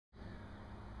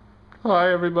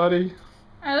Hi, everybody.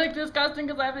 I look disgusting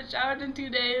because I haven't showered in 2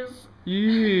 days.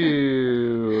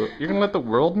 You're gonna let the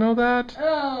world know that?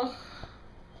 Oh.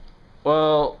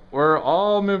 Well, we're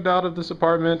all moved out of this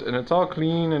apartment and it's all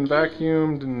clean and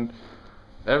vacuumed and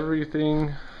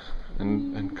everything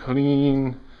and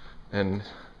clean and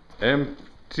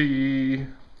empty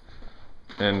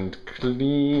and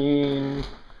clean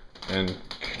and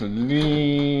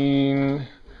clean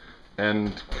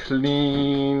and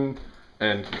clean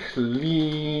and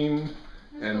clean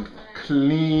and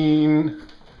clean,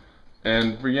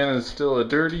 and Brianna's still a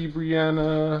dirty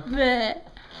Brianna. Bleh.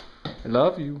 I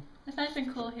love you. It's nice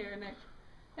and cool here, Nick.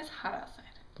 It's hot outside.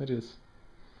 It is.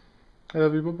 I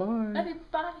love you. Bye-bye. Love you.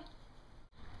 Bye.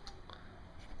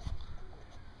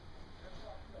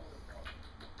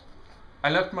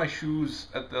 I left my shoes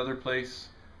at the other place,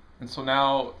 and so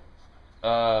now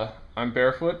I'm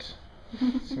barefoot.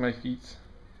 See my feet?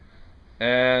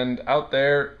 And out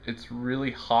there, it's really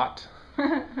hot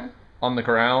on the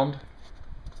ground,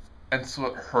 and so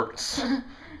it hurts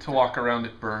to walk around.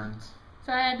 It burns.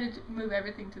 So I had to move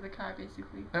everything to the car,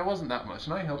 basically. It wasn't that much,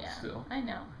 and I helped Yeah, still. I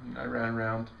know. I ran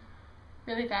around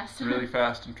Really fast. really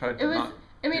fast and tried to not.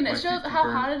 I mean, get it my shows feet how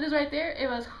burned. hot it is right there. It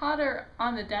was hotter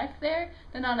on the deck there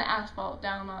than on the asphalt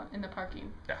down in the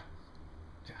parking. Yeah.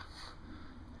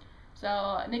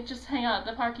 So Nick just hang out at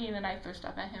the parking and I threw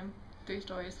stuff at him. 3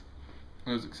 stories. It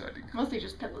was exciting. Mostly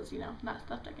just pillows, not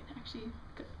stuff that can actually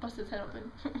bust his head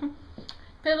open.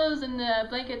 Pillows and the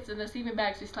blankets and the sleeping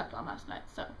bags he slept on last night,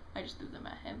 so I just threw them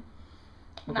at him.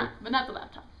 Okay. But not the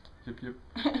laptop. Yep.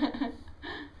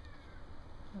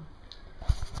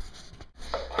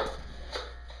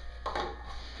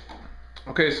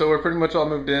 Okay, so we're pretty much all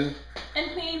moved in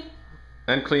And clean.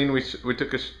 and clean. We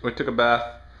took a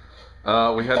bath.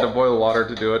 We had to boil water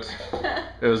to do it.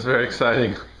 It was very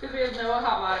exciting. Because we have no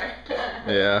hot water.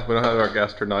 Yeah, we don't have our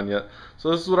gas turned on yet. So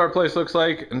this is what our place looks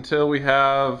like until we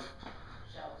have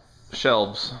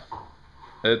shelves.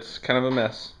 It's kind of a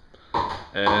mess,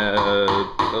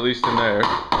 at least in there.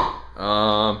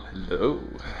 Hello.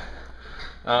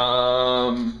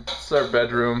 It's our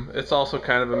bedroom. It's also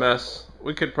kind of a mess.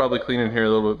 We could probably clean in here a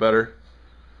little bit better.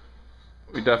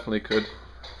 We definitely could.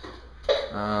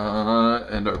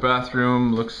 And our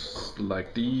bathroom looks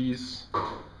like these.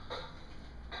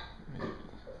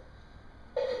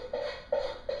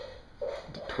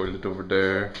 The toilet over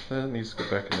there. That needs to go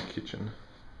back in the kitchen.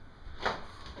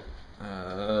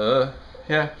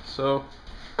 Yeah, so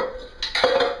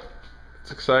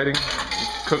it's exciting. We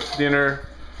cooked dinner,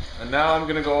 and now I'm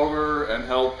gonna go over and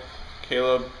help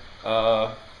Caleb.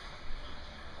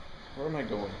 Where am I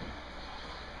going?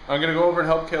 I'm gonna go over and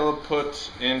help Caleb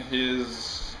put in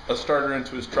a starter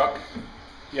into his truck.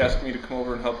 He asked me to come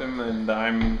over and help him, and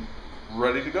I'm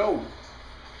ready to go.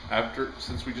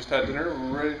 Since we just had dinner,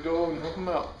 we're ready to go and help him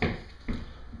out.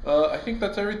 I think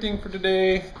that's everything for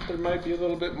today. There might be a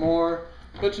little bit more,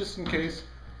 but just in case.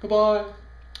 Bye-bye.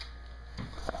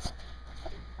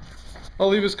 I'll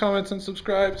leave his comments and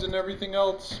subscribes and everything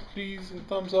else, please, and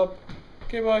thumbs up.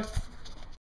 Okay, bye.